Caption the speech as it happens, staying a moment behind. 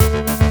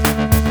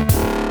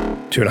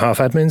Two and a Half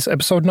Admins,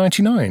 episode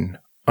 99.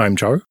 I'm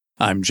Joe.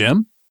 I'm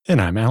Jim.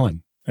 And I'm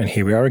Alan. And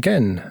here we are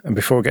again. And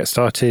before we get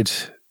started,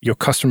 your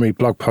customary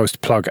blog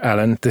post plug,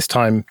 Alan. This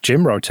time,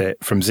 Jim wrote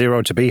it from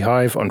zero to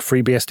Beehive on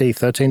FreeBSD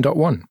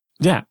 13.1.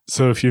 Yeah,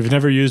 so if you've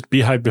never used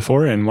Beehive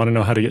before and want to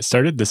know how to get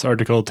started, this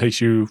article takes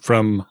you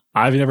from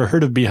I've never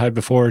heard of Beehive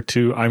before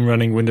to I'm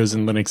running Windows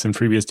and Linux and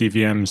FreeBSD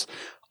VMs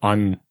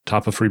on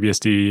top of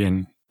FreeBSD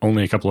in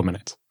only a couple of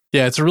minutes.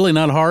 Yeah, it's really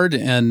not hard,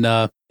 and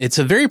it's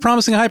a very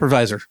promising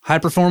hypervisor. High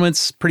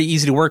performance, pretty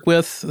easy to work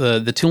with.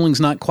 The tooling's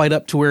not quite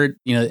up to where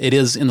it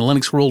is in the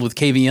Linux world with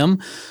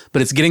KVM,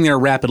 but it's getting there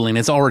rapidly,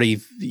 and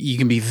you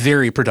can be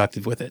very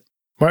productive with it.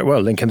 Right,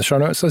 well, link in the show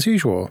notes as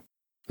usual.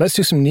 Let's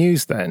do some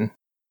news then.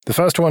 The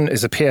first one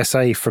is a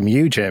PSA from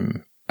you,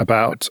 Jim,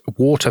 about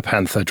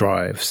WaterPanther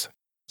drives.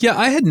 Yeah,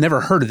 I had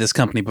never heard of this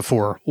company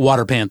before,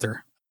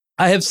 WaterPanther.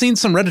 I have seen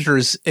some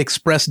Redditors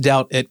express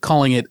doubt at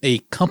calling it a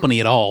company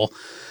at all.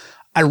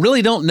 I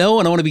really don't know,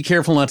 and I want to be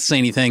careful not to say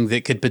anything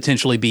that could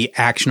potentially be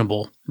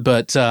actionable.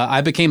 But I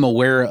became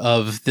aware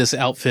of this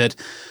outfit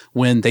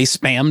when they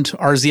spammed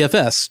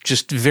RZFS,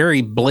 just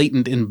very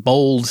blatant and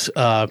bold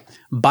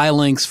buy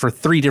links for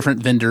 3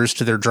 different vendors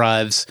to their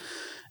drives.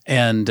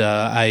 And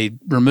I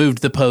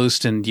removed the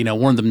post and,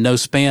 warned them no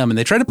spam. And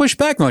they tried to push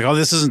back. I'm like, oh,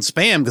 this isn't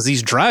spam because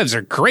these drives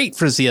are great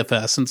for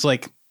ZFS. And it's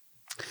like,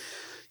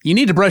 you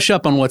need to brush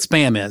up on what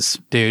spam is,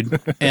 dude.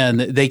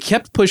 And they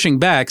kept pushing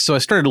back. So I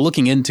started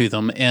looking into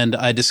them and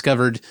I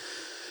discovered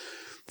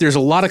there's a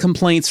lot of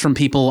complaints from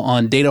people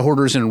on Data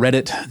Hoarders and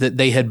Reddit that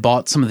they had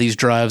bought some of these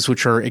drives,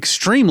 which are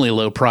extremely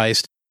low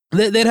priced.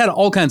 They'd had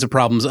all kinds of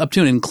problems up to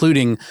and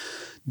including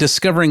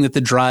discovering that the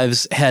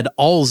drives had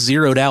all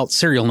zeroed out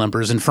serial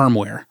numbers and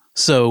firmware.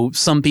 So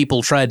some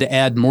people tried to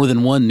add more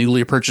than one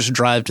newly purchased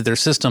drive to their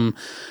system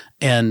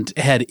and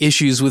had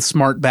issues with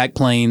smart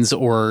backplanes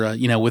or,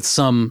 with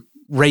some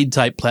RAID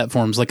type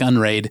platforms like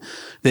Unraid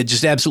that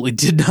just absolutely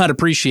did not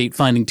appreciate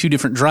finding 2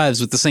 different drives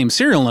with the same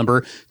serial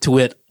number, to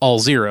wit, all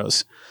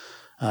zeros.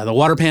 The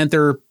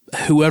WaterPanther,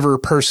 whoever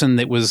person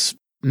that was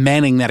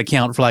manning that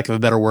account, for lack of a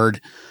better word,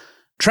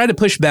 tried to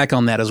push back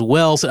on that as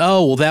well.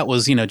 So, that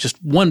was,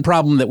 just one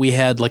problem that we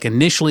had like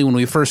initially when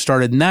we first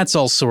started, and that's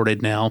all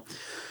sorted now.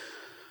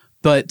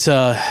 But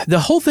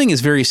the whole thing is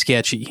very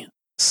sketchy.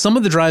 Some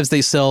of the drives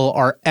they sell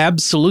are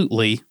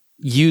absolutely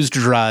used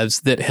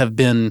drives that have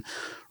been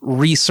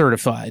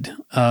recertified.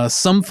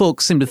 Some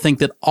folks seem to think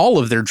that all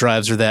of their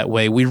drives are that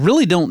way. We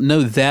really don't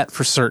know that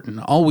for certain.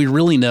 All we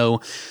really know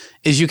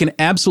is you can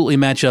absolutely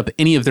match up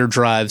any of their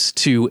drives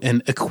to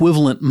an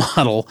equivalent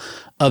model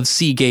of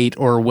Seagate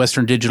or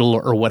Western Digital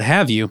or what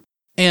have you.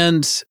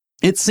 And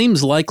it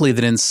seems likely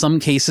that in some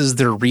cases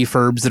they're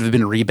refurbs that have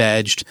been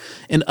rebadged.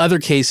 In other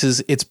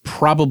cases, it's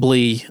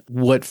probably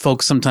what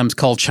folks sometimes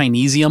call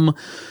Chinesium,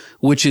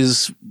 which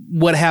is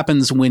what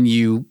happens when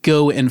you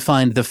go and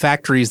find the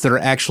factories that are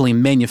actually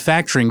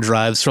manufacturing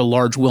drives for a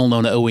large,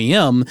 well-known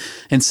OEM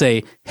and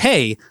say,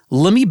 hey,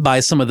 let me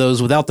buy some of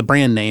those without the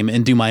brand name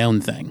and do my own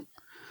thing.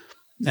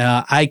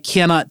 I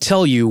cannot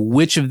tell you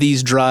which of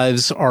these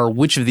drives are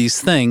which of these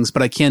things,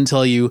 but I can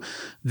tell you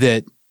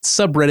that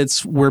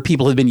subreddits where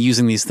people have been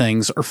using these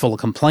things are full of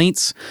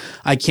complaints.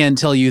 I can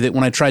tell you that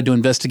when I tried to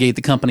investigate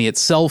the company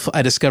itself,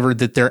 I discovered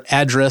that their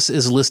address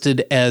is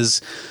listed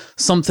as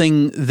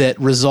something that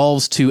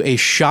resolves to a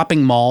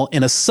shopping mall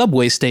in a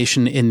subway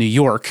station in New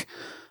York.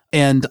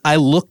 And I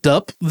looked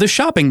up the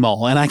shopping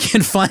mall, and I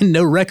can find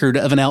no record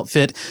of an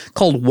outfit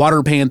called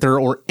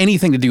WaterPanther or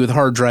anything to do with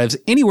hard drives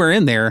anywhere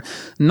in there.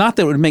 Not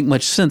that it would make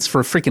much sense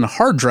for a freaking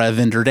hard drive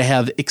vendor to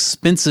have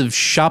expensive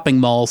shopping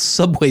mall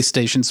subway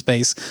station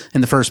space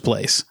in the first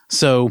place.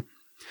 So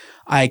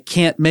I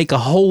can't make a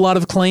whole lot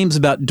of claims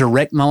about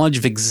direct knowledge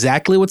of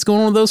exactly what's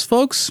going on with those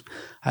folks.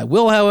 I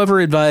will, however,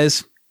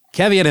 advise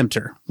caveat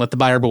emptor, let the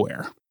buyer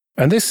beware.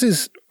 And this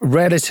is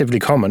relatively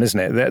common, isn't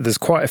it? There's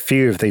quite a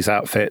few of these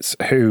outfits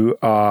who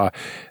are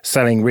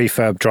selling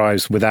refurb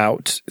drives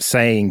without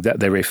saying that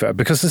they're refurb,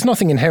 because there's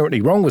nothing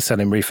inherently wrong with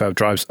selling refurb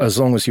drives as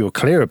long as you're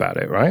clear about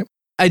it, right?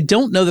 I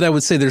don't know that I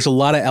would say there's a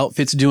lot of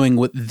outfits doing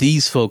what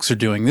these folks are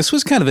doing. This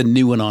was kind of a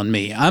new one on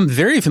me. I'm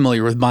very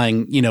familiar with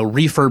buying,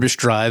 refurbished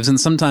drives, and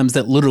sometimes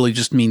that literally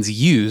just means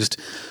used.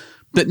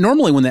 But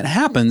normally when that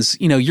happens,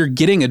 you're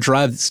getting a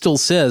drive that still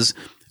says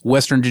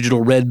Western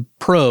Digital Red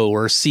Pro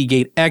or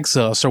Seagate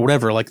Exos or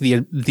whatever. Like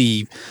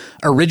the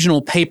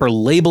original paper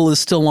label is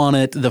still on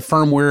it. The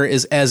firmware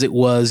is as it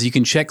was. You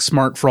can check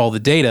Smart for all the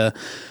data.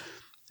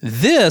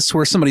 This,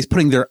 where somebody's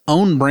putting their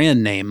own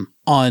brand name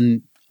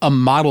on a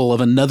model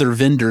of another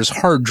vendor's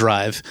hard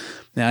drive.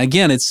 Now,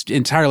 again, it's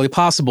entirely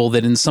possible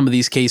that in some of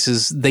these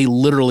cases, they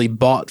literally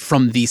bought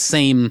from the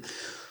same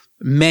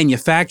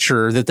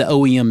manufacturer that the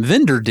OEM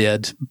vendor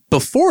did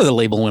before the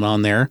label went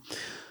on there.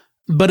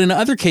 But in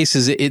other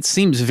cases, it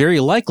seems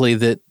very likely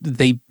that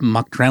they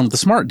mucked around with the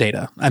smart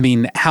data. I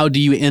mean, how do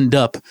you end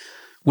up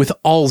with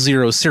all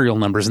 0 serial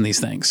numbers in these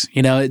things?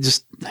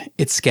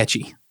 It's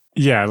sketchy.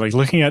 Yeah, like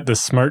looking at the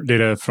smart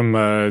data from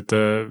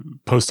the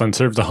post on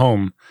Serve the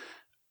Home,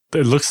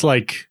 it looks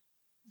like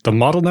the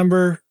model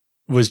number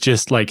was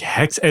just like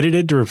hex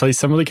edited to replace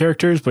some of the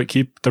characters, but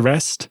keep the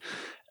rest.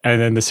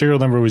 And then the serial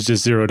number was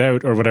just zeroed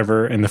out or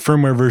whatever. And the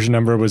firmware version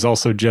number was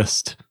also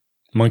just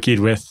monkeyed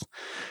with.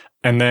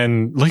 And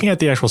then looking at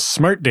the actual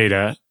smart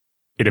data,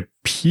 it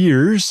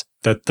appears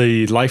that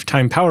the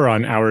lifetime power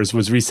on hours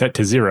was reset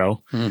to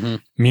 0. Mm-hmm.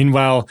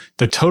 Meanwhile,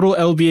 the total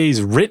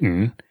LBAs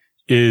written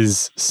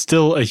is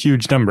still a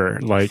huge number,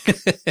 like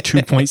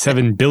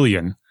 2.7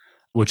 billion,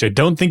 which I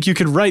don't think you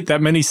could write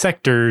that many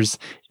sectors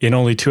in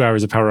only 2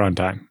 hours of power on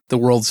time. The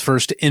world's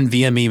first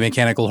NVMe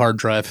mechanical hard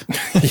drive.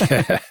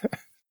 Yeah.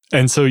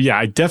 And so, yeah,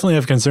 I definitely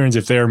have concerns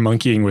if they're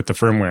monkeying with the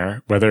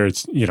firmware, whether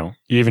it's,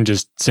 even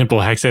just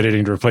simple hex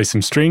editing to replace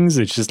some strings.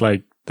 It's just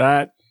like,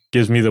 that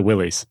gives me the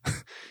willies.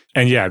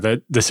 And yeah,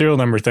 the serial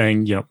number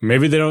thing,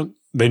 maybe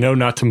they know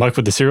not to muck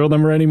with the serial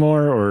number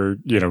anymore, or,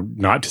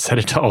 not to set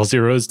it to all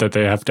zeros, that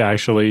they have to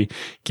actually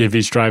give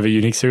each drive a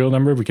unique serial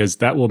number, because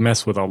that will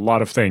mess with a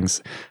lot of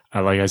things.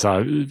 Like I saw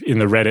in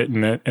the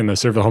Reddit and the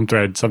Serve the Home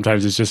thread,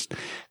 sometimes it's just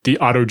the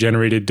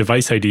auto-generated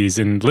device IDs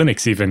in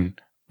Linux even,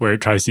 where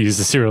it tries to use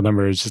the serial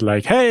number. It's just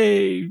like,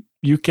 hey,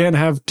 you can't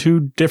have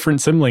 2 different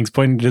symlinks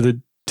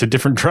pointing to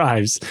different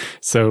drives.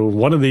 So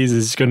one of these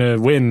is going to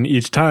win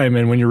each time.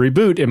 And when you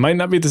reboot, it might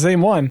not be the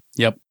same one.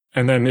 Yep.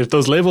 And then if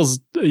those labels,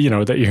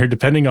 that you're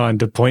depending on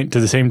to point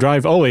to the same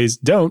drive always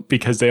don't,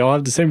 because they all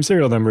have the same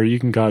serial number, you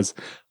can cause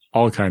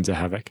all kinds of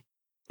havoc.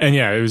 And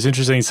yeah, it was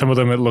interesting. Some of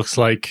them, it looks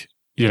like,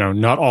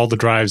 not all the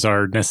drives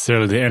are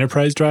necessarily the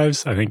enterprise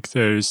drives. I think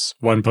there's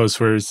one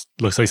post where it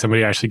looks like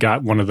somebody actually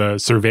got one of the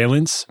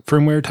surveillance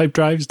firmware type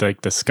drives,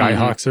 like the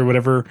Skyhawks or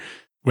whatever.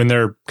 When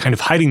they're kind of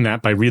hiding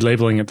that by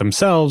relabeling it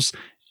themselves,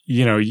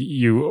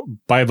 you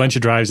buy a bunch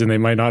of drives and they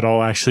might not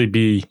all actually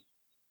be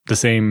the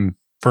same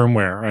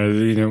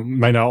firmware,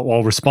 might not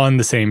all respond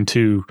the same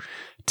to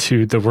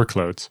the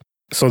workloads.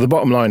 So the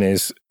bottom line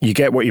is you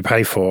get what you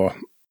pay for,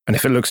 and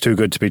if it looks too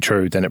good to be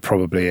true, then it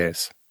probably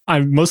is. I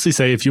mostly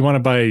say if you want to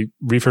buy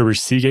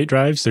refurbished Seagate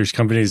drives, there's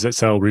companies that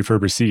sell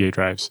refurbished Seagate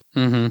drives.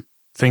 Mm-hmm.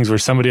 Things where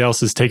somebody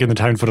else has taken the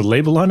time to put a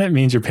label on it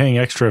means you're paying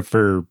extra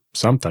for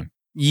something.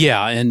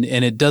 Yeah, and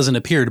it doesn't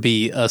appear to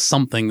be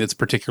something that's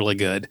particularly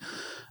good.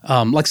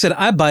 Like I said,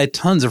 I buy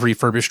tons of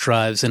refurbished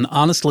drives, and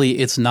honestly,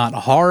 it's not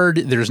hard.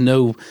 There's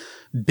no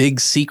big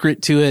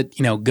secret to it.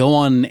 Go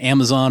on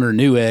Amazon or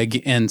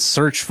Newegg and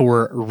search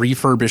for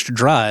refurbished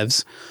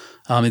drives.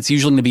 It's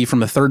usually going to be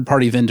from a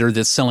third-party vendor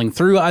that's selling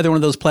through either one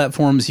of those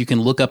platforms. You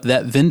can look up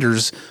that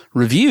vendor's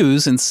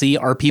reviews and see,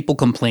 are people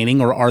complaining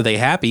or are they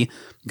happy?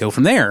 Go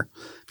from there.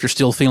 If you're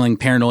still feeling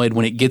paranoid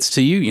when it gets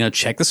to you,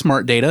 check the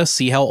smart data,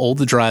 see how old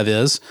the drive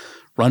is,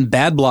 run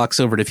bad blocks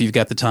over it if you've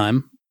got the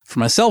time. For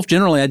myself,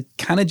 generally, I'd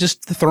kind of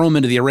just throw them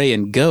into the array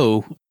and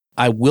go.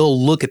 I will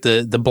look at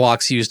the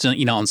blocks used,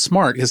 on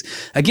Smart, because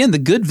again, the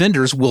good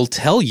vendors will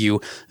tell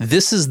you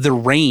this is the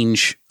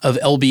range of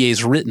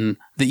LBAs written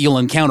that you'll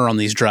encounter on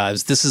these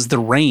drives. This is the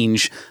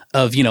range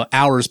of,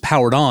 hours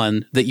powered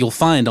on that you'll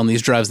find on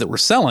these drives that we're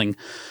selling.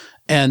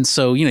 And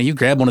so, you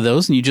grab one of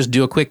those and you just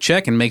do a quick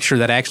check and make sure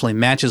that actually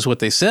matches what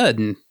they said,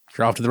 and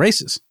you're off to the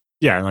races.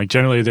 Yeah, like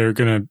generally they're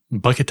going to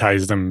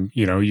bucketize them.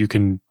 You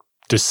can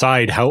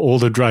decide how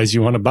old of drives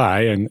you want to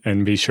buy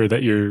and be sure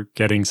that you're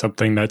getting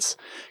something that's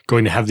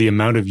going to have the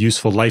amount of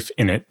useful life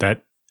in it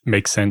that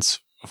makes sense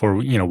for,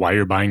 why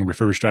you're buying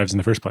refurbished drives in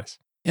the first place.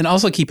 And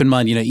also keep in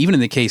mind, even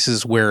in the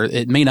cases where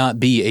it may not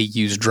be a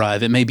used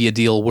drive, it may be a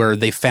deal where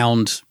they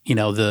found,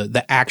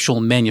 the actual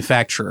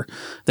manufacturer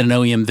that an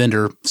OEM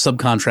vendor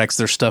subcontracts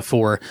their stuff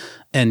for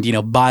and,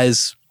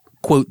 buys,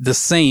 quote, the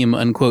same,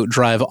 unquote,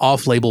 drive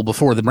off label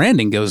before the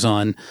branding goes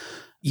on.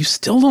 You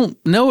still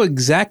don't know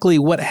exactly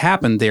what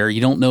happened there.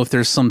 You don't know if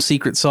there's some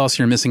secret sauce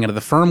you're missing out of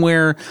the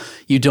firmware.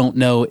 You don't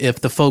know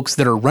if the folks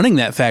that are running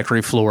that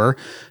factory floor,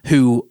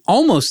 who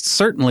almost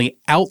certainly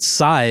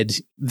outside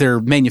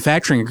their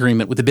manufacturing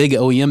agreement with the big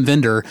OEM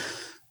vendor,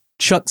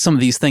 chuck some of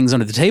these things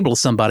under the table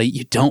to somebody.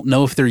 You don't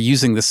know if they're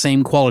using the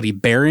same quality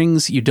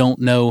bearings. You don't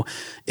know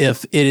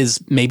if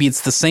maybe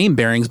it's the same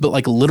bearings, but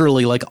like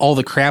literally like all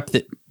the crap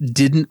that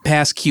didn't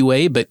pass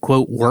QA, but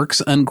quote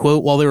works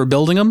unquote while they were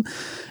building them.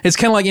 It's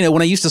kind of like,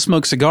 when I used to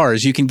smoke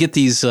cigars, you can get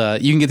these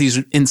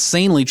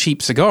insanely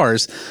cheap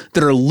cigars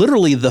that are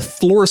literally the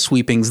floor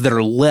sweepings that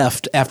are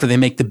left after they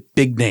make the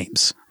big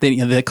names.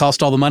 They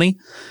cost all the money.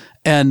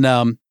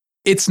 And,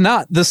 it's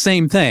not the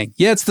same thing.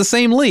 Yeah, it's the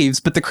same leaves,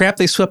 but the crap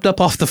they swept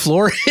up off the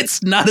floor,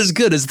 it's not as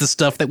good as the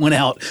stuff that went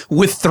out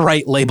with the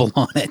right label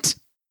on it.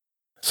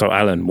 So,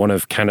 Alan, one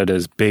of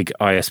Canada's big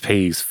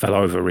ISPs fell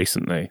over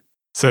recently.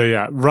 So,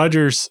 yeah,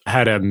 Rogers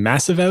had a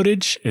massive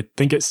outage. I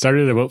think it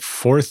started at about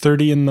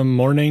 4:30 in the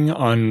morning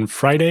on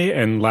Friday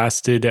and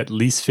lasted at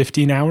least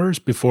 15 hours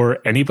before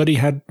anybody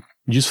had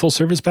useful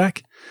service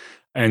back.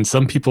 And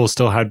some people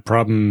still had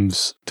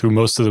problems through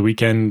most of the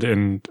weekend.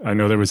 And I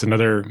know there was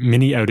another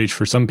mini outage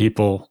for some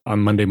people on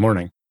Monday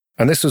morning.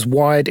 And this was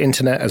wired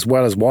internet as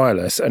well as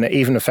wireless, and it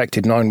even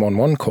affected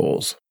 911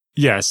 calls.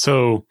 Yeah,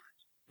 so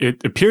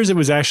it appears it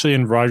was actually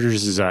in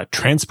Rogers'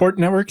 transport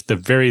network, the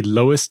very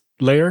lowest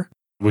layer.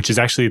 which is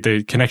actually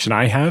the connection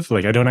I have.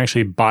 Like, I don't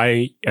actually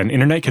buy an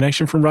internet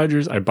connection from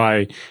Rogers. I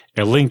buy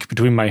a link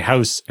between my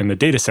house and the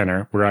data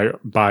center where I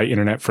buy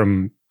internet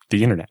from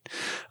the internet,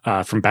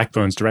 from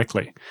backbones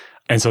directly.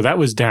 And so that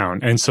was down.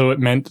 And so it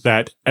meant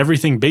that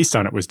everything based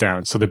on it was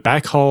down. So the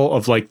backhaul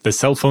of like the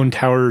cell phone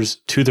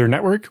towers to their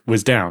network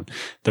was down.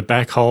 The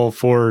backhaul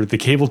for the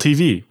cable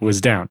TV was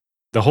down.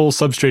 The whole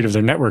substrate of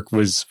their network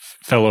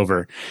fell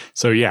over.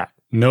 So yeah.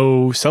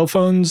 No cell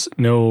phones,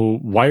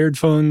 no wired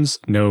phones,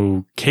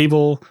 no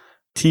cable,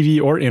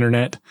 TV, or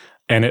internet.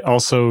 And it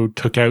also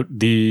took out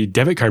the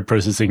debit card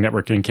processing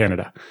network in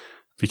Canada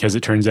because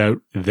it turns out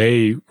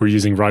they were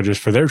using Rogers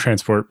for their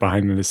transport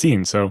behind the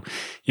scenes. So,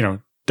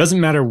 doesn't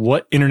matter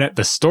what internet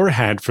the store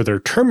had for their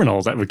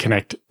terminal that would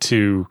connect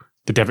to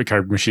the debit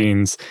card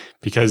machines,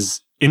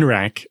 because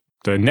Interac,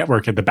 the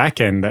network at the back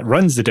end that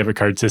runs the debit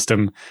card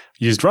system,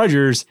 used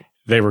Rogers.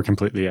 They were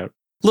completely out.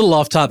 Little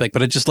off topic,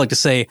 but I'd just like to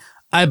say,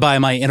 I buy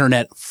my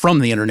internet from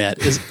the internet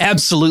is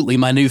absolutely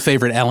my new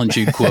favorite Alan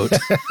Jude quote.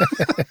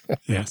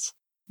 Yes.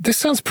 This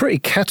sounds pretty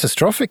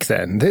catastrophic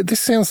then. This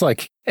sounds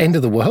like end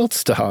of the world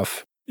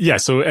stuff. Yeah,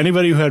 so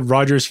anybody who had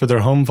Rogers for their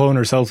home phone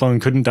or cell phone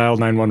couldn't dial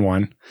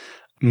 911.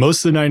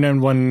 Most of the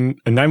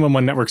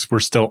 911 networks were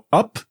still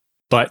up,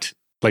 but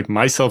like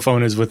my cell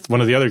phone is with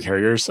one of the other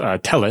carriers,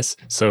 TELUS,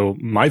 so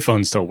my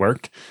phone still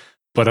worked,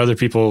 but other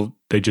people,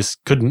 they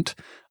just couldn't.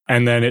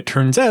 And then it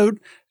turns out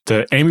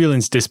the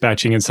ambulance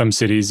dispatching in some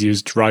cities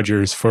used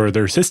Rogers for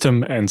their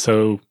system. And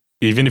so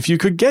even if you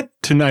could get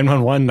to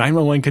 911,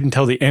 911 couldn't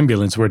tell the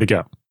ambulance where to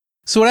go.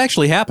 So what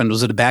actually happened?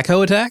 Was it a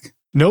backhoe attack?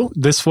 No,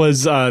 this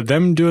was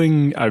them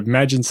doing, I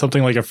imagine,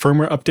 something like a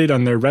firmware update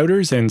on their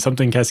routers, and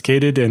something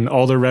cascaded and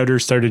all their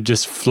routers started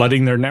just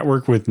flooding their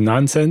network with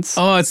nonsense.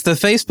 Oh, it's the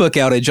Facebook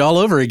outage all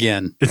over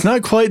again. It's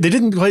not quite, they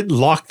didn't quite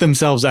lock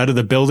themselves out of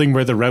the building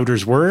where the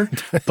routers were,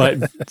 but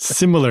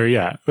similar,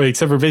 yeah.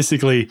 Except for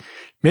basically,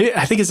 maybe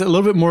I think it's a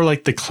little bit more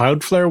like the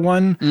Cloudflare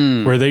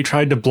one, where they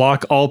tried to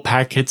block all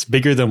packets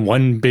bigger than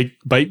one big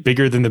byte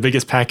bigger than the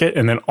biggest packet,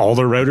 and then all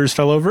the routers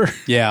fell over.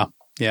 Yeah,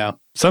 yeah.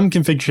 Some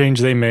config change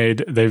they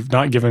made, they've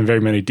not given very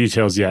many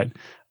details yet,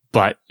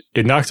 but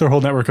it knocked their whole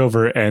network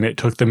over, and it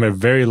took them a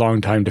very long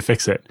time to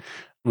fix it,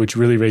 which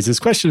really raises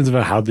questions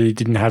about how they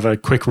didn't have a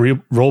quick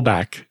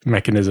rollback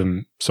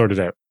mechanism sorted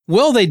out.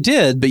 Well, they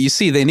did, but you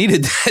see, they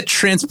needed that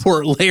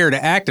transport layer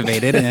to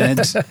activate it. And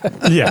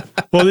yeah.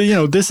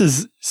 Well, this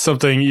is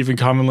something even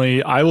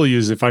commonly I will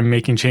use if I'm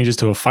making changes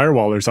to a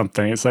firewall or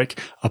something. It's like,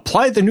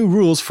 apply the new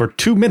rules for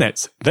 2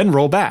 minutes, then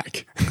roll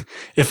back.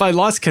 If I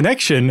lost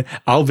connection,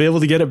 I'll be able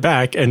to get it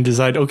back and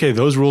decide, okay,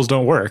 those rules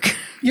don't work.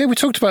 Yeah, we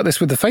talked about this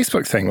with the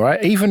Facebook thing,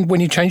 right? Even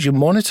when you change your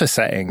monitor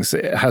settings,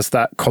 it has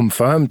that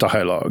confirm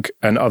dialogue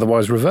and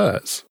otherwise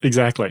reverse.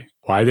 Exactly.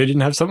 Why they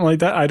didn't have something like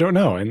that, I don't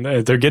know. And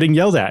they're getting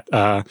yelled at.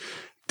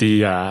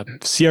 The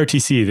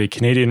CRTC, the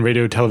Canadian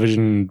Radio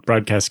Television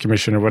Broadcast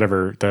Commission or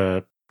whatever,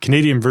 the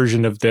Canadian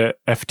version of the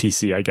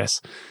FTC, I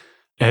guess,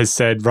 has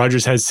said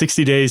Rogers has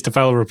 60 days to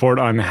file a report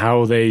on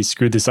how they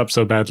screwed this up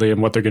so badly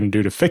and what they're going to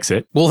do to fix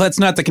it. Well, that's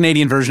not the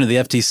Canadian version of the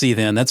FTC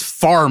then. That's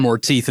far more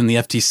teeth than the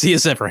FTC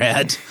has ever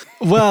had.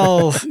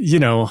 Well,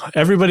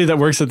 everybody that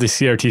works at the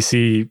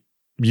CRTC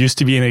used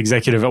to be an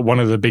executive at one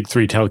of the big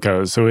three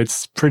telcos, so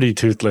it's pretty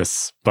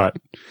toothless, but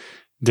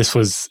this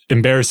was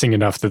embarrassing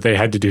enough that they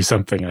had to do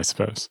something, I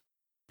suppose.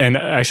 And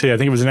actually, I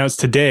think it was announced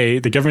today,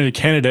 the government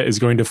of Canada is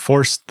going to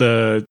force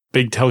the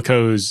big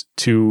telcos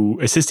to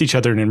assist each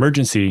other in an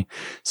emergency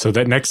so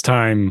that next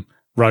time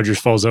Rogers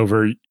falls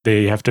over,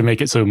 they have to make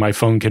it so my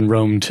phone can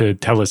roam to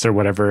TELUS or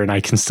whatever, and I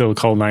can still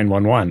call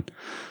 911.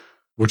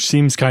 Which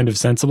seems kind of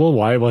sensible.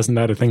 Why wasn't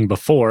that a thing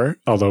before?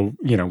 Although,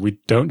 we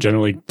don't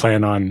generally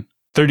plan on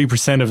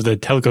 30% of the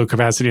telco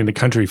capacity in the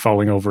country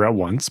falling over at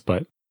once,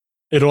 but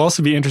it'll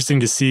also be interesting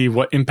to see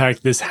what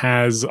impact this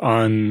has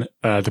on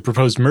the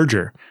proposed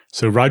merger.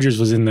 So Rogers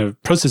was in the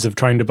process of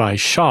trying to buy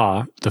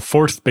Shaw, the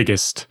fourth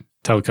biggest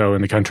telco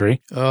in the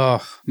country.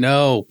 Oh,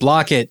 no,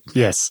 block it.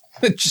 Yes.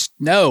 Just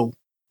no.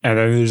 And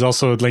then there's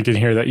also a link in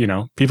here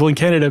that, people in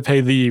Canada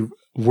pay the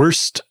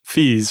worst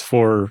fees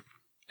for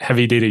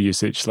heavy data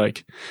usage.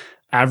 Like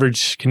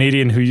average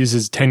Canadian who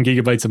uses 10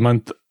 gigabytes a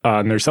month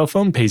on their cell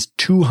phone pays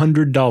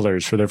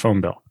 $200 for their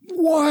phone bill.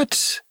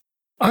 What?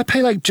 I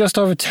pay just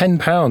over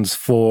 £10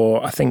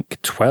 for, I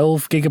think,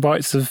 12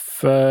 gigabytes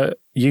of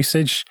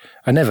usage.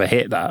 I never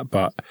hit that,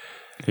 but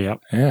yeah,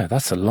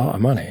 that's a lot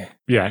of money.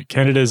 Yeah,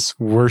 Canada's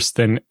worse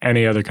than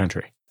any other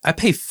country. I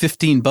pay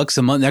 $15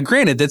 a month. Now,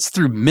 granted, that's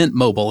through Mint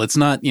Mobile. It's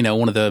not,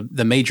 one of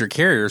the major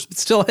carriers, but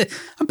still,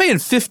 I'm paying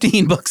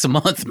 $15 a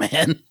month,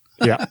 man.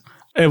 Yeah.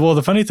 And well,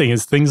 the funny thing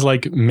is things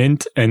like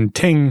Mint and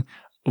Ting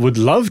would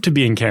love to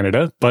be in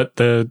Canada, but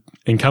the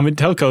incumbent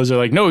telcos are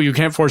like, no, you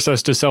can't force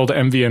us to sell to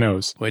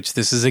MVNOs. Which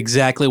this is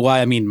exactly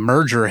why,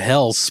 merger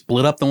hell,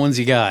 split up the ones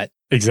you got.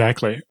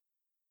 Exactly.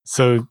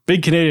 So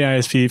big Canadian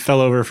ISP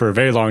fell over for a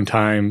very long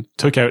time,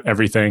 took out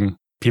everything.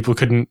 People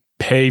couldn't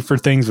pay for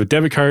things with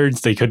debit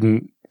cards. They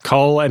couldn't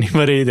call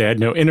anybody. They had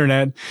no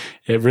internet.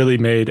 It really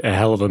made a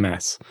hell of a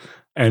mess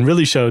and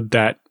really showed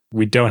that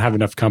we don't have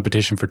enough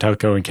competition for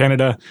telco in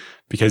Canada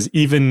because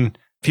even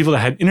people that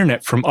had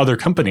internet from other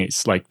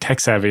companies like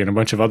TechSavvy and a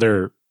bunch of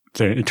other,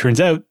 it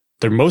turns out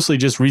they're mostly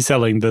just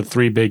reselling the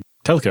three big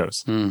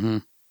telcos. Mm-hmm.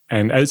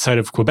 And outside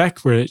of Quebec,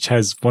 which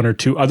has one or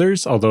two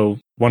others, although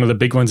one of the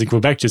big ones in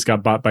Quebec just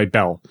got bought by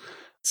Bell.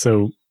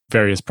 So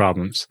various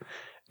problems.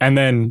 And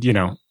then,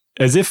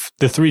 as if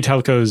the three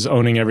telcos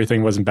owning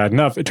everything wasn't bad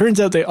enough, it turns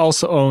out they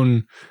also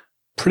own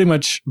pretty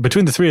much,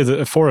 between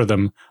the four of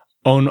them,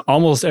 own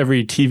almost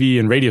every TV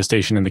and radio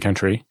station in the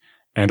country,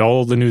 and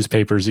all the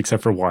newspapers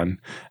except for one,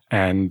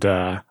 and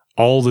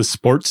all the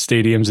sports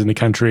stadiums in the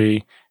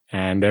country,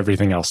 and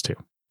everything else too.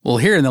 Well,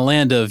 here in the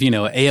land of,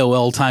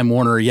 AOL, Time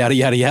Warner, yada,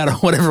 yada, yada,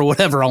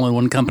 whatever, all in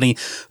one company,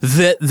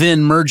 that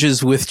then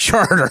merges with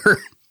Charter.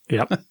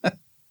 Yep. I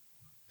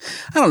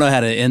don't know how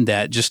to end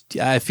that. Just,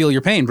 I feel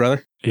your pain,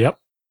 brother. Yep.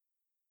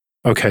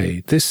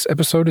 Okay, this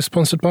episode is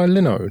sponsored by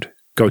Linode.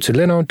 Go to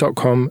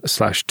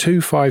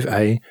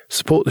linode.com/25A,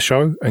 support the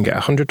show, and get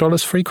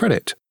 $100 free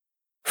credit.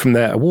 From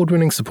their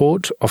award-winning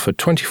support, offered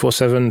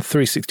 24/7,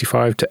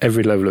 365 to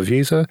every level of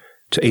user,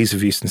 to ease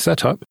of use and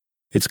setup,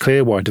 it's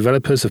clear why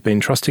developers have been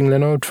trusting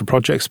Linode for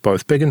projects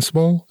both big and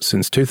small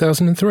since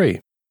 2003.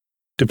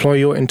 Deploy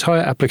your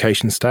entire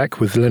application stack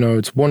with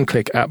Linode's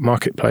one-click app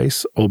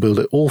marketplace, or build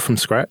it all from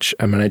scratch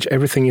and manage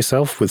everything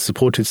yourself with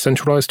supported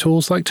centralized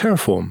tools like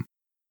Terraform.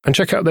 And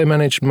check out their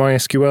managed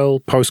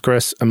MySQL,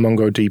 Postgres, and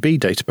MongoDB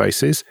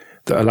databases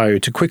that allow you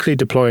to quickly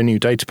deploy a new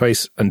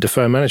database and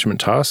defer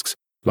management tasks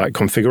like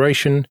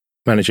configuration,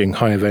 managing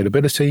high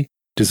availability,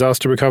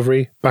 disaster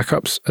recovery,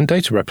 backups, and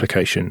data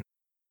replication.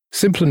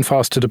 Simple and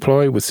fast to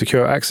deploy with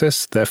secure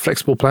access, their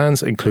flexible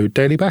plans include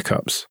daily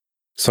backups.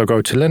 So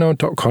go to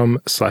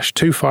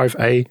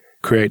linode.com/25A,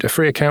 create a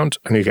free account,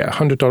 and you get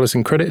 $100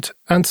 in credit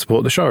and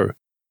support the show.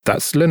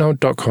 That's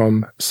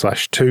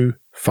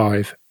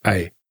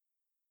linode.com/25A.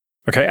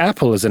 Okay,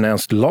 Apple has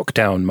announced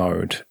lockdown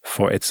mode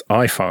for its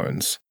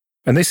iPhones.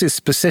 And this is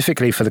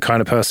specifically for the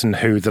kind of person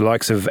who the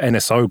likes of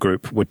NSO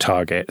Group would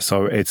target.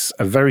 So it's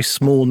a very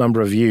small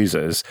number of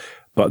users,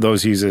 but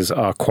those users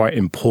are quite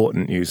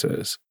important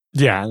users.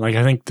 Yeah,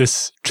 I think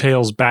this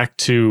trails back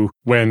to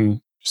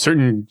when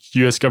certain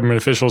US government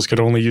officials could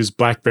only use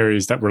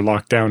BlackBerries that were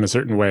locked down a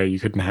certain way. You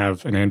couldn't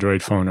have an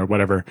Android phone or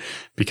whatever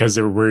because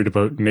they were worried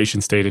about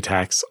nation state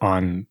attacks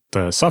on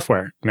the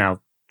software.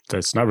 Now,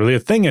 that's not really a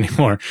thing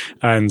anymore.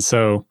 And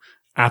so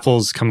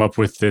Apple's come up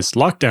with this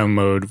lockdown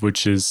mode,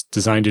 which is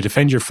designed to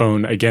defend your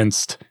phone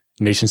against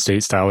nation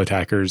state style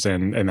attackers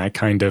and that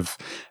kind of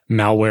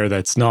malware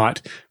that's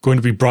not going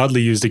to be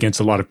broadly used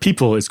against a lot of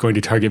people. It's going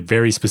to target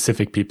very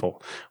specific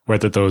people,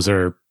 whether those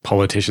are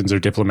politicians or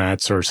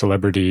diplomats or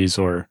celebrities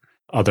or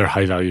other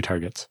high value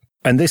targets.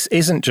 And this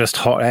isn't just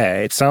hot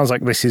air. It sounds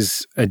like this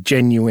is a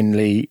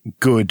genuinely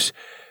good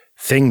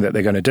thing that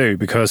they're going to do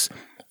because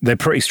they're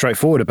pretty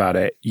straightforward about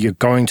it. You're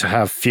going to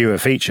have fewer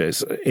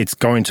features. It's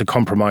going to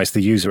compromise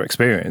the user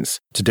experience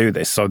to do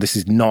this. So this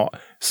is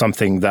not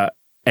something that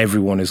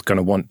everyone is going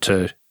to want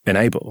to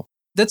enable.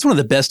 That's one of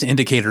the best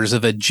indicators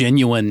of a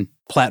genuine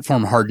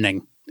platform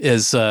hardening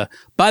is,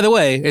 by the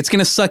way, it's going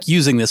to suck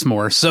using this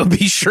more. So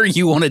be sure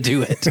you want to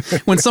do it.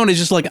 When somebody's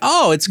just like,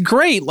 oh, it's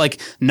great.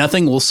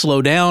 Nothing will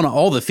slow down.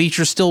 All the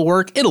features still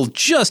work. It'll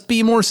just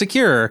be more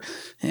secure.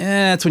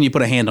 That's when you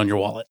put a hand on your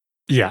wallet.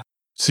 Yeah.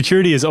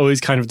 Security is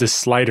always kind of this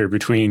slider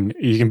between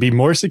you can be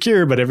more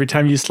secure, but every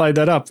time you slide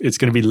that up, it's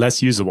going to be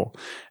less usable.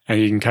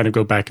 And you can kind of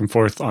go back and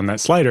forth on that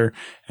slider.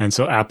 And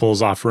so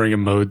Apple's offering a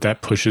mode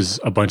that pushes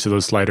a bunch of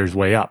those sliders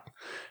way up.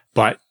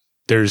 But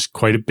there's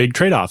quite a big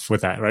trade-off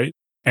with that, right?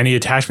 Any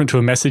attachment to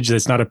a message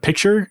that's not a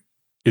picture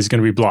is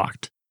going to be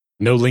blocked.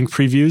 No link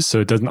previews,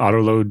 so it doesn't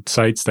auto-load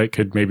sites that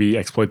could maybe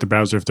exploit the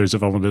browser if there's a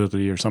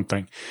vulnerability or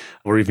something,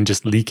 or even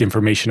just leak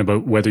information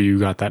about whether you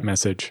got that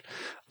message.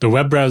 The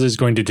web browser is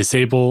going to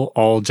disable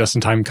all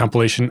just-in-time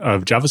compilation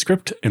of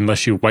JavaScript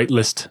unless you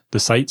whitelist the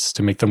sites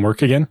to make them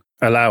work again.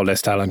 Allow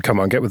list, Alan. Come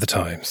on, get with the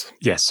times.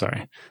 Yes,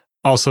 sorry.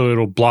 Also,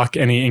 it'll block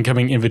any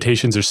incoming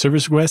invitations or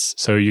service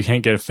requests, so you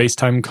can't get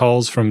FaceTime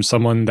calls from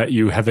someone that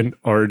you haven't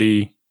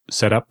already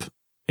set up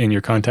in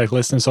your contact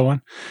list and so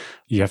on.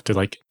 You have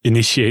to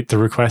initiate the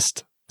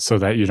request so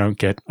that you don't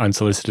get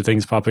unsolicited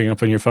things popping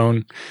up on your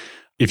phone.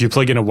 If you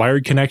plug in a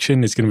wired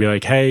connection, it's going to be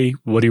like, hey,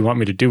 what do you want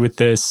me to do with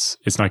this?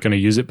 It's not going to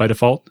use it by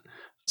default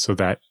so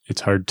that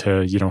it's hard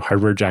to,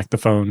 hardware jack the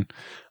phone.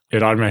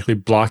 It automatically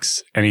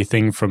blocks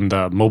anything from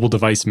the mobile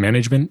device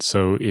management.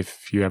 So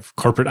if you have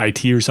corporate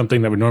IT or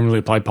something that would normally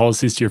apply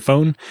policies to your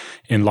phone,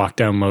 in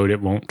lockdown mode,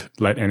 it won't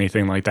let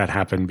anything like that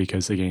happen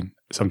because, again,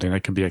 something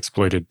that could be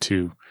exploited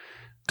to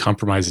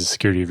compromise the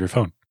security of your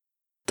phone.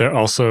 They're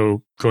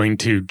also going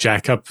to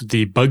jack up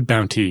the bug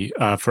bounty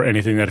for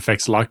anything that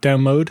affects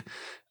lockdown mode,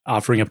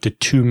 offering up to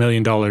 $2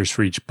 million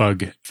for each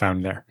bug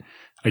found there.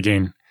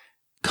 Again,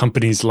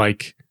 companies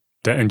like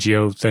the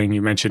NGO thing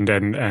you mentioned or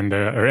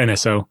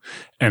NSO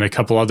and a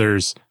couple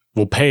others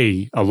will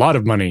pay a lot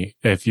of money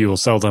if you will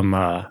sell them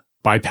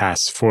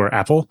bypass for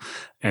Apple.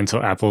 And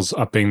so Apple's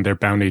upping their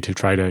bounty to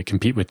try to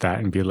compete with that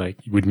and be like,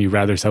 wouldn't you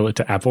rather sell it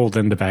to Apple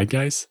than the bad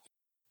guys?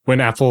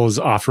 when Apple's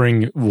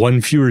offering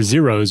one fewer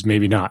zeros,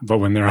 maybe not. But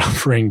when they're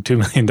offering $2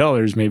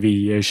 million, maybe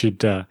you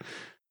should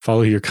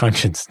follow your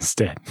conscience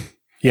instead.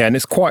 Yeah, and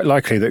it's quite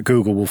likely that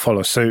Google will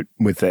follow suit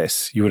with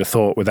this, you would have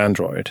thought, with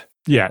Android.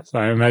 Yes,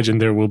 I imagine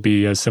there will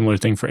be a similar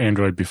thing for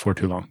Android before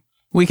too long.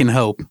 We can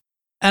hope.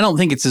 I don't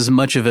think it's as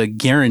much of a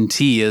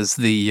guarantee as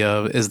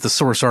the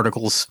source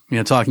articles,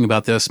 talking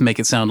about this make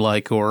it sound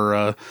like,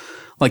 or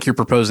like you're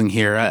proposing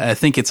here. I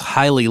think it's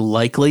highly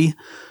likely,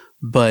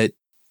 but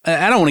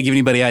I don't want to give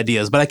anybody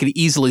ideas, but I could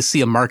easily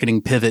see a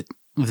marketing pivot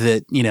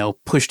that,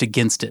 pushed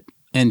against it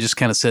and just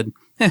kind of said,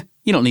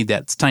 you don't need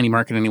that. It's a tiny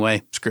market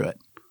anyway. Screw it.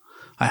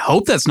 I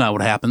hope that's not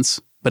what happens,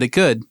 but it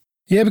could.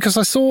 Yeah, because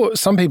I saw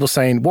some people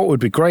saying what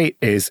would be great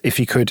is if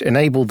you could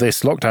enable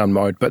this lockdown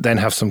mode, but then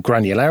have some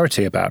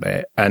granularity about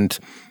it and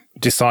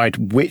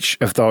decide which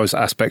of those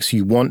aspects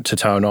you want to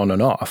turn on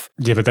and off.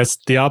 Yeah, but that's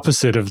the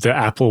opposite of the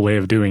Apple way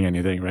of doing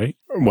anything, right?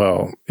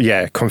 Well,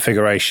 yeah,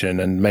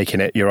 configuration and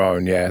making it your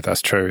own. Yeah,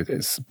 that's true.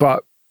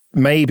 But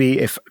maybe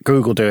if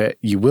Google do it,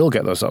 you will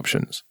get those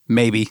options.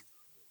 Maybe.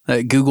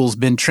 Google's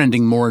been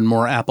trending more and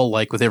more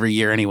Apple-like with every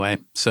year anyway,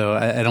 so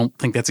I don't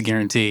think that's a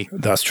guarantee.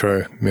 That's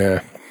true,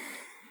 yeah.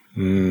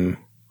 And,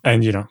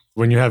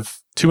 when you have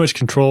too much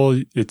control,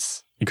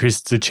 it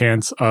increases the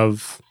chance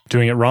of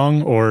doing it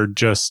wrong, or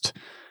just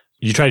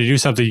you try to do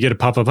something, you get a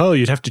pop-up, oh,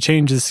 you'd have to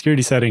change the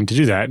security setting to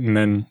do that. And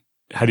then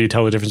how do you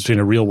tell the difference between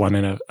a real one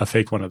and a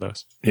fake one of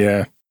those?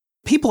 Yeah.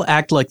 People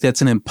act like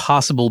that's an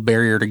impossible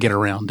barrier to get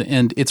around,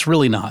 and it's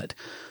really not.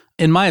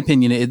 In my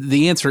opinion,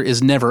 the answer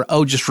is never,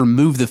 just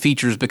remove the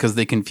features because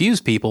they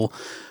confuse people.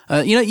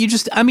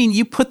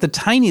 You put the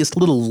tiniest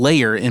little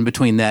layer in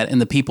between that and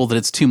the people that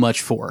it's too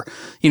much for.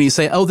 You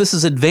say, this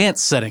is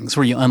advanced settings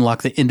where you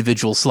unlock the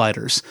individual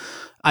sliders.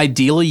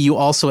 Ideally, you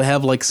also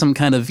have like some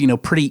kind of,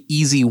 pretty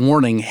easy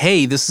warning.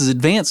 Hey, this is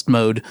advanced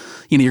mode.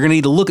 You're going to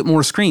need to look at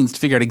more screens to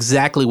figure out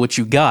exactly what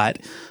you got.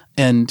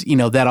 And,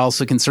 that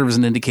also can serve as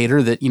an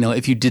indicator that,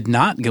 if you did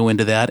not go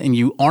into that and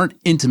you aren't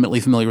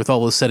intimately familiar with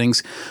all those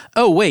settings,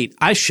 wait,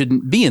 I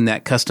shouldn't be in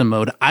that custom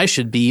mode. I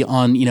should be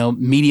on,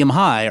 medium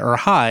high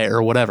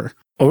or whatever.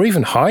 Or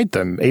even hide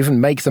them,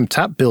 even make them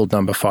tap build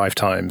number 5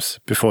 times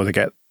before they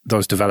get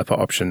those developer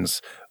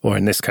options, or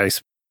in this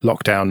case,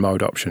 lockdown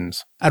mode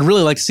options. I'd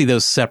really like to see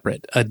those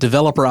separate.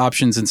 Developer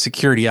options and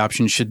security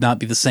options should not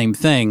be the same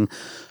thing,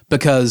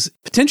 because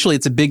potentially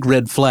it's a big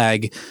red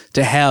flag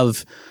to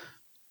have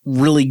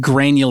really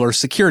granular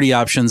security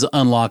options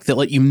unlocked that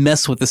let you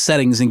mess with the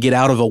settings and get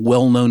out of a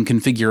well-known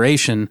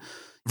configuration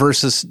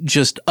versus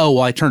just,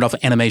 I turned off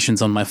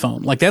animations on my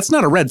phone. Like, that's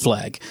not a red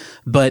flag.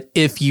 But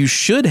if you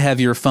should have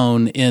your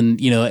phone in,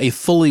 a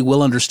fully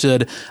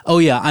well-understood,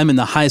 I'm in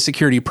the high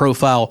security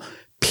profile,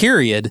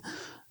 period,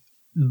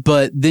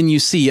 but then you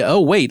see,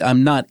 wait,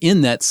 I'm not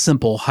in that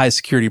simple high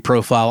security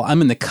profile.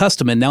 I'm in the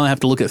custom, and now I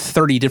have to look at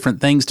 30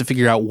 different things to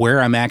figure out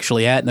where I'm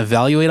actually at and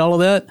evaluate all of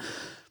that.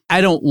 I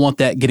don't want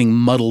that getting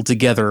muddled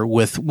together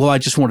with, I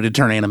just wanted to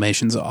turn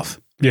animations off.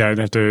 Yeah, I'd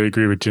have to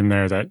agree with Jim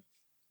there that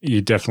you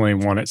definitely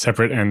want it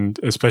separate. And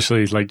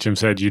especially, like Jim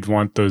said, you'd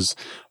want those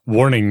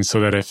warnings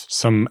so that if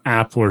some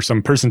app or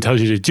some person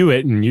tells you to do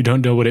it and you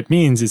don't know what it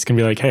means, it's going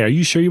to be like, hey, are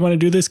you sure you want to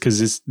do this?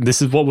 Because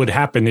this is what would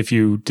happen if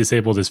you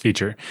disable this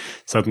feature.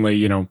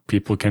 Suddenly,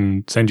 people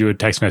can send you a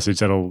text message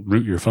that'll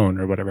root your phone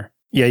or whatever.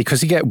 Yeah,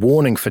 because you get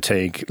warning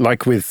fatigue,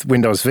 like with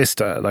Windows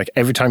Vista. Like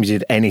every time you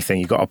did anything,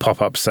 you got a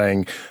pop-up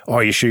saying,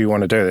 are you sure you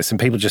want to do this? And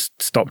people just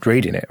stopped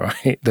reading it,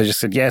 right? They just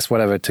said, yes,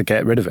 whatever, to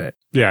get rid of it.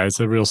 Yeah, it's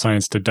a real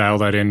science to dial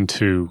that in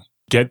to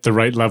get the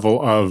right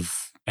level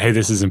of, hey,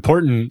 this is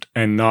important,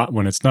 and not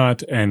when it's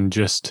not. And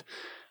just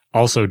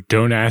also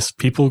don't ask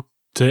people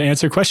to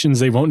answer questions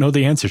they won't know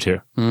the answer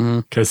to,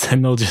 because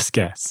then they'll just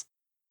guess.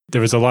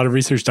 There was a lot of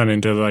research done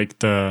into like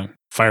the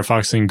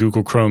Firefox and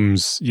Google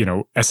Chrome's,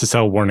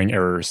 SSL warning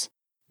errors.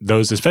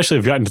 Those especially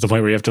have gotten to the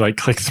point where you have to like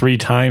click 3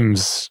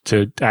 times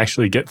to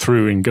actually get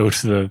through and go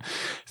to the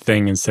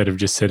thing instead of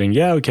just sitting,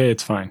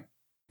 it's fine.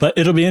 But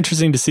it'll be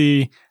interesting to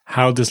see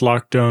how this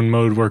lockdown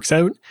mode works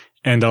out,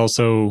 and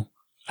also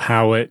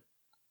how it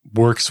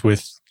works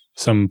with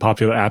some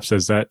popular apps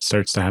as that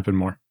starts to happen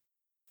more.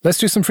 Let's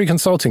do some free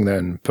consulting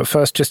then. But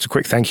first, just a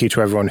quick thank you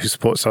to everyone who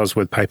supports us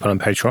with PayPal and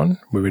Patreon.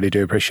 We really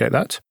do appreciate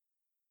that.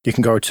 You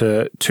can go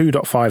to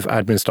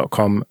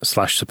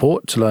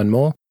 2.5admins.com/support to learn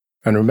more.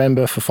 And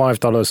remember, for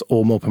 $5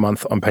 or more per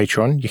month on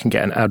Patreon, you can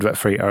get an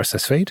advert-free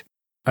RSS feed.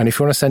 And if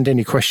you want to send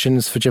any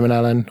questions for Jim and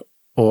Alan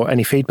or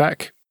any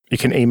feedback, you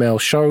can email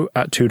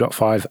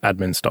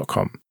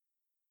show@2.5admins.com.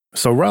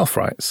 So Ralph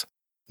writes,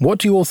 what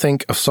do you all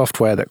think of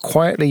software that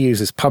quietly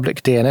uses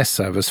public DNS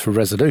servers for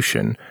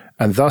resolution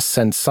and thus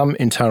sends some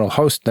internal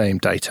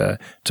hostname data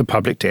to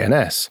public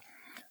DNS?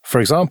 For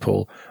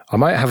example, I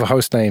might have a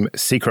hostname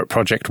Secret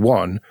Project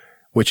 1,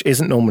 which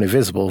isn't normally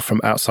visible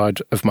from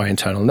outside of my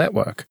internal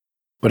network.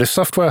 But if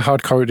software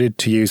hard-coded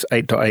to use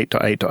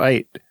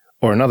 8.8.8.8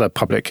 or another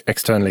public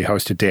externally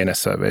hosted DNS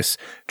service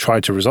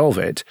tried to resolve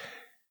it,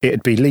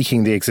 it'd be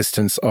leaking the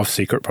existence of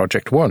Secret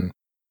Project 1.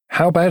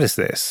 How bad is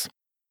this?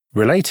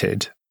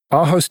 Related,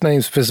 Are host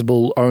names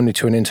visible only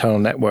to an internal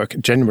network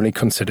generally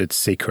considered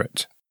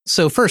secret?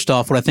 So first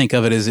off, what I think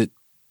of it is it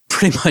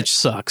pretty much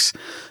sucks.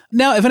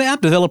 Now, if an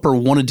app developer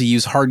wanted to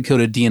use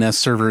hard-coded DNS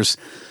servers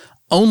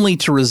only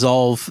to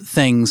resolve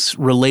things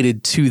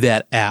related to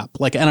that app,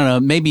 like, I don't know,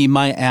 maybe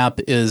my app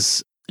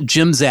is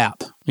Jim's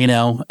App,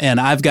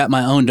 and I've got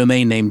my own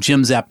domain name,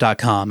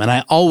 jimzapp.com, and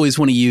I always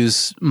want to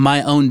use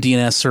my own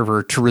DNS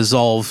server to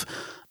resolve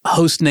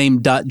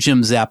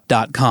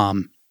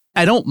hostname.jimzapp.com.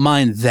 I don't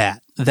mind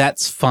that.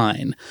 That's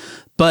fine.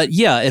 But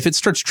yeah, if it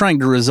starts trying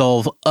to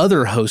resolve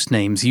other host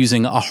names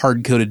using a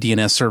hard-coded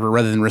DNS server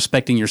rather than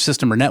respecting your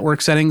system or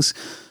network settings,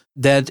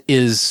 that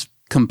is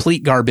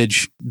complete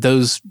garbage.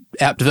 Those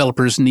app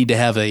developers need to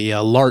have a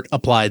LART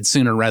applied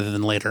sooner rather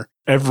than later.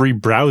 Every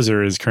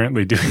browser is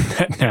currently doing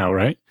that now,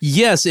 right?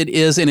 Yes, it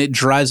is, and it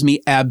drives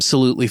me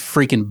absolutely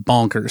freaking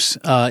bonkers.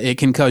 It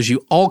can cause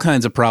you all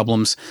kinds of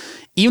problems.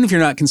 Even if you're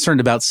not concerned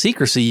about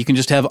secrecy, you can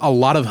just have a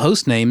lot of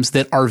host names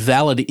that are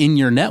valid in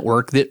your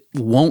network that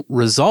won't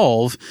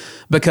resolve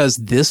because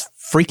this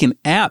freaking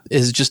app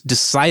has just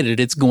decided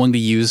it's going to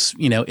use,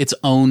 its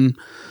own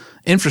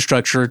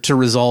infrastructure to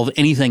resolve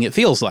anything it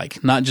feels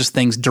like, not just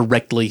things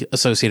directly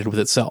associated with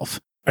itself.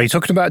 Are you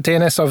talking about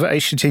DNS over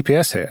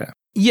HTTPS here?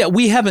 Yeah,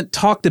 we haven't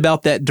talked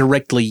about that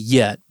directly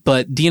yet,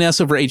 but DNS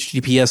over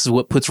HTTPS is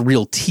what puts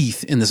real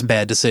teeth in this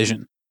bad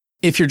decision.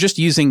 If you're just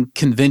using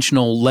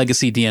conventional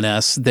legacy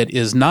DNS that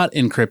is not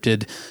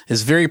encrypted,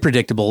 is very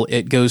predictable,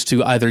 it goes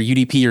to either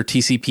UDP or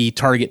TCP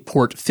target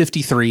port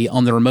 53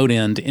 on the remote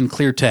end in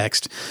clear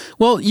text,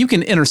 well, you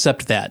can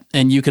intercept that,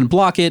 and you can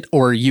block it,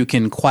 or you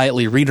can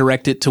quietly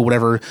redirect it to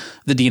whatever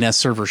the DNS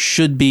server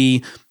should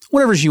be,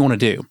 whatever you want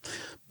to do.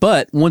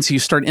 But once you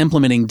start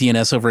implementing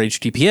DNS over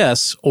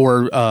HTTPS,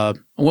 or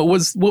what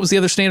was the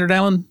other standard,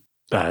 Alan?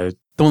 The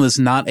one that's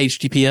not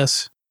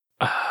HTTPS?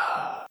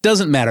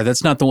 Doesn't matter.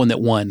 That's not the one that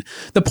won.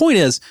 The point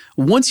is,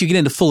 once you get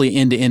into fully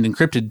end-to-end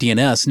encrypted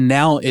DNS,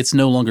 now it's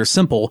no longer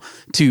simple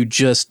to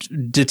just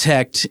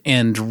detect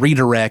and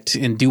redirect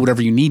and do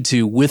whatever you need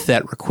to with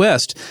that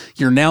request.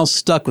 You're now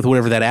stuck with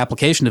whatever that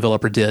application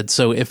developer did.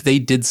 So if they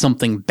did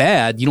something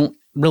bad, you don't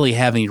really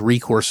have any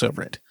recourse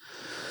over it.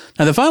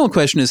 Now, the final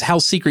question is how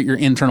secret your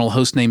internal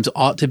host names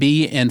ought to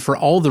be. And for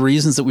all the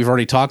reasons that we've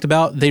already talked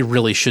about, they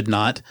really should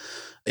not.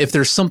 If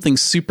there's something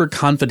super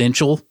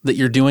confidential that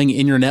you're doing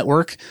in your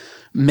network,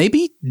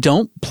 maybe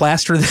don't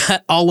plaster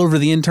that all over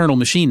the internal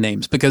machine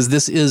names, because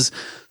this is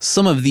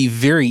some of the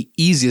very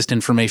easiest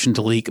information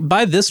to leak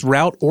by this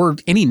route or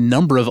any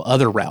number of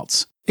other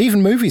routes.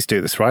 Even movies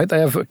do this, right? They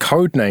have a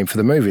code name for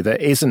the movie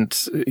that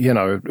isn't,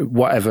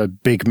 whatever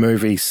big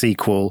movie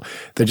sequel.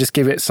 They just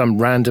give it some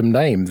random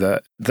name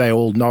that they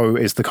all know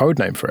is the code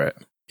name for it.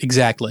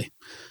 Exactly.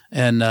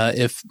 And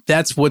if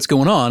that's what's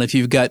going on, if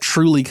you've got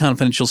truly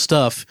confidential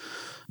stuff,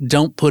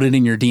 don't put it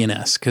in your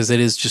DNS, because it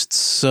is just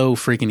so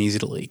freaking easy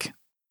to leak.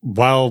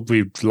 While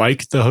we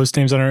like the host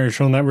names on our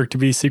internal network to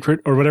be secret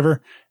or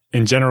whatever,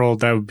 in general,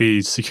 that would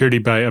be security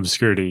by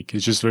obscurity.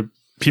 Because just if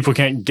people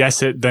can't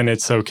guess it, then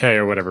it's okay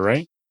or whatever,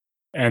 right?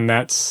 And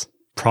that's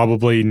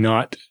probably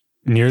not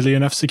nearly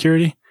enough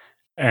security.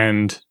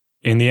 And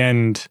in the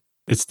end,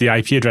 it's the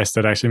IP address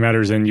that actually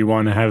matters, and you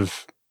want to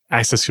have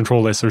access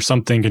control lists or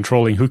something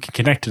controlling who can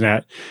connect to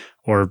that,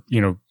 or,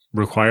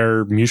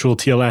 require mutual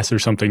TLS or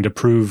something to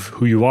prove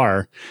who you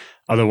are.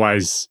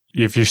 Otherwise,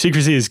 if your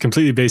secrecy is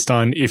completely based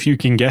on if you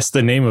can guess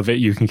the name of it,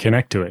 you can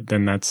connect to it,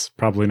 then that's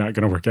probably not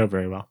going to work out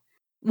very well.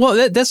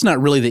 Well, that's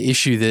not really the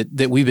issue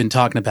that we've been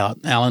talking about,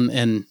 Alan.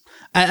 And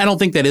I don't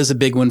think that is a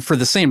big one for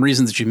the same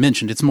reasons that you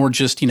mentioned. It's more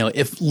just,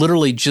 if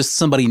literally just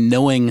somebody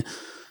knowing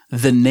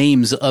the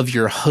names of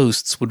your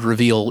hosts would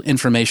reveal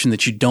information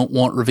that you don't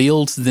want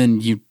revealed, then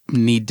you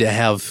need to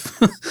have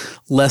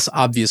less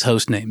obvious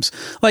host names.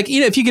 Like,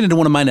 if you get into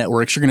one of my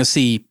networks, you're going to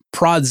see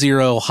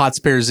prod0,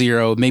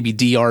 hotspare0, maybe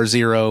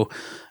dr0,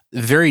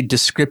 very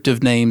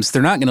descriptive names.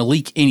 They're not going to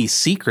leak any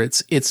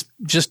secrets. It's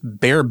just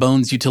bare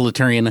bones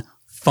utilitarian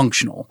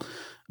functional.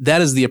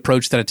 That is the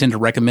approach that I tend to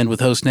recommend with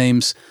host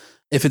names.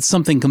 If it's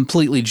something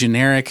completely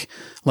generic,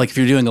 like if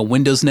you're doing a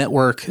Windows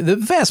network, the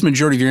vast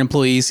majority of your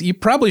employees, you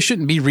probably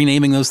shouldn't be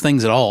renaming those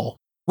things at all.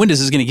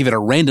 Windows is going to give it a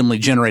randomly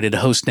generated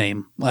host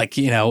name, like,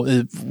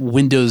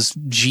 Windows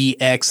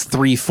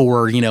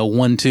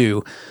GX34,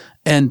 12,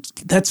 and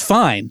that's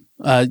fine.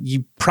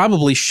 You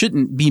probably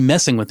shouldn't be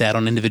messing with that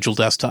on individual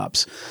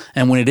desktops.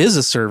 And when it is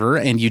a server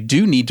and you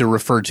do need to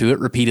refer to it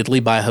repeatedly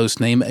by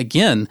host name,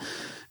 again,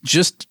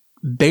 just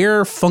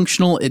bare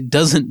functional. It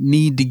doesn't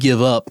need to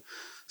give up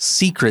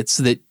secrets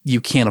that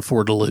you can't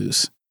afford to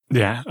lose.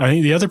 Yeah. I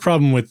think the other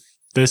problem with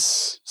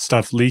this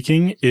stuff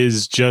leaking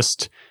is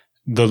just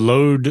the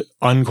load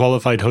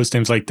unqualified host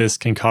names like this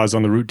can cause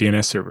on the root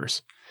DNS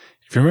servers.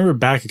 If you remember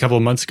back a couple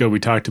of months ago, we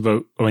talked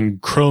about when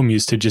Chrome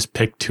used to just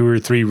pick 2 or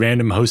 3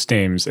 random host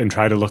names and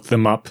try to look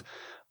them up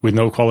with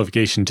no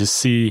qualification to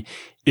see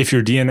if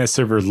your DNS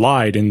server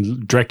lied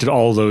and directed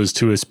all those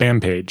to a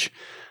spam page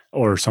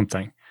or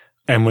something.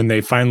 And when they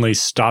finally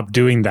stopped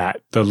doing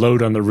that, the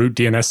load on the root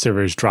DNS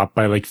servers dropped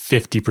by like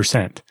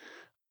 50%.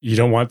 You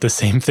don't want the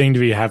same thing to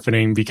be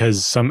happening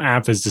because some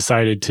app has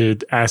decided to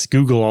ask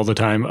Google all the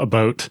time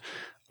about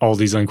all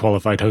these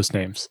unqualified host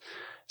names.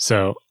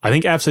 So I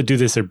think apps that do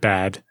this are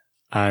bad,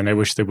 and I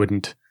wish they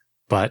wouldn't.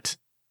 But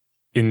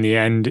in the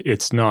end,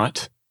 it's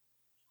not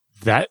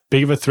that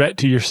big of a threat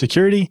to your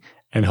security,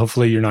 and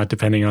hopefully you're not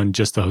depending on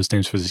just the host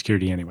names for the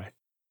security anyway.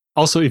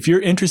 Also, if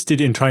you're interested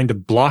in trying to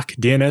block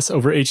DNS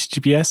over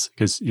HTTPS,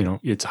 because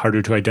it's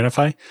harder to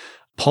identify,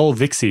 Paul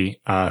Vixie,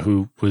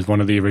 who was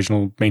one of the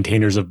original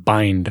maintainers of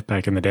Bind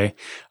back in the day,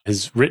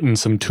 has written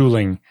some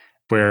tooling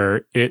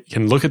where it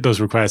can look at those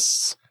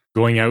requests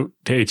going out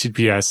to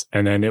HTTPS,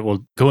 and then it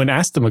will go and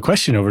ask them a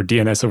question over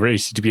DNS over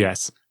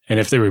HTTPS. And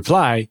if they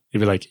reply,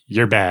 it'll be like,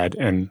 you're bad,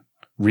 and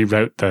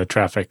reroute the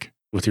traffic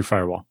with your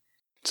firewall.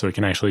 So it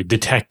can actually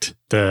detect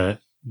the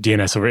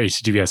DNS over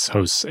HTTPS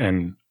hosts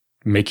and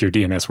make your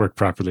DNS work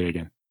properly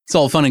again. It's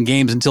all fun and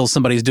games until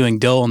somebody's doing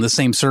DOE on the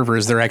same server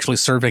as they're actually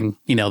serving,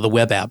 the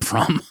web app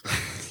from.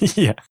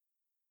 Yeah.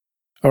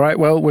 All right,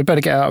 well, we'd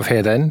better get out of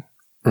here then.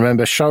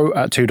 Remember,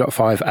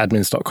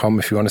 show@2.5admins.com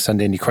if you want to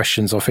send any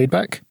questions or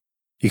feedback.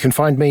 You can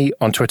find me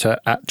on Twitter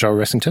 @Joe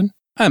Ressington.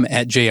 I'm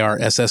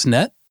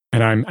 @JRSSNet.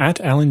 And I'm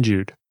 @Alan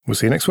Jude. We'll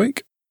see you next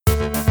week.